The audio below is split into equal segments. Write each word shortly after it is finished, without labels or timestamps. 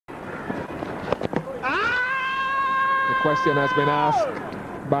question has been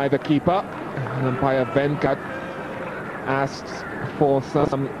asked by the keeper. Umpire Venkat asks for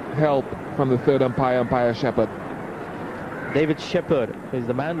some help from the third umpire, Umpire Shepherd. David Shepherd is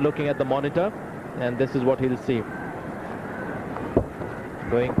the man looking at the monitor, and this is what he'll see.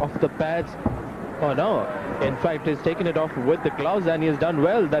 Going off the pads. Oh no, in fact he's taken it off with the gloves, and he has done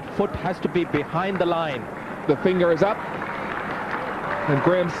well. That foot has to be behind the line. The finger is up, and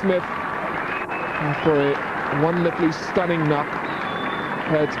Graham Smith, after a wonderfully stunning knock,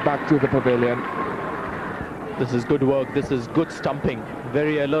 heads back to the pavilion. This is good work. This is good stumping.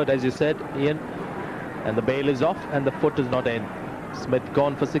 Very alert, as you said, Ian. And the bail is off, and the foot is not in. Smith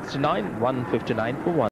gone for 69, 159 for 1.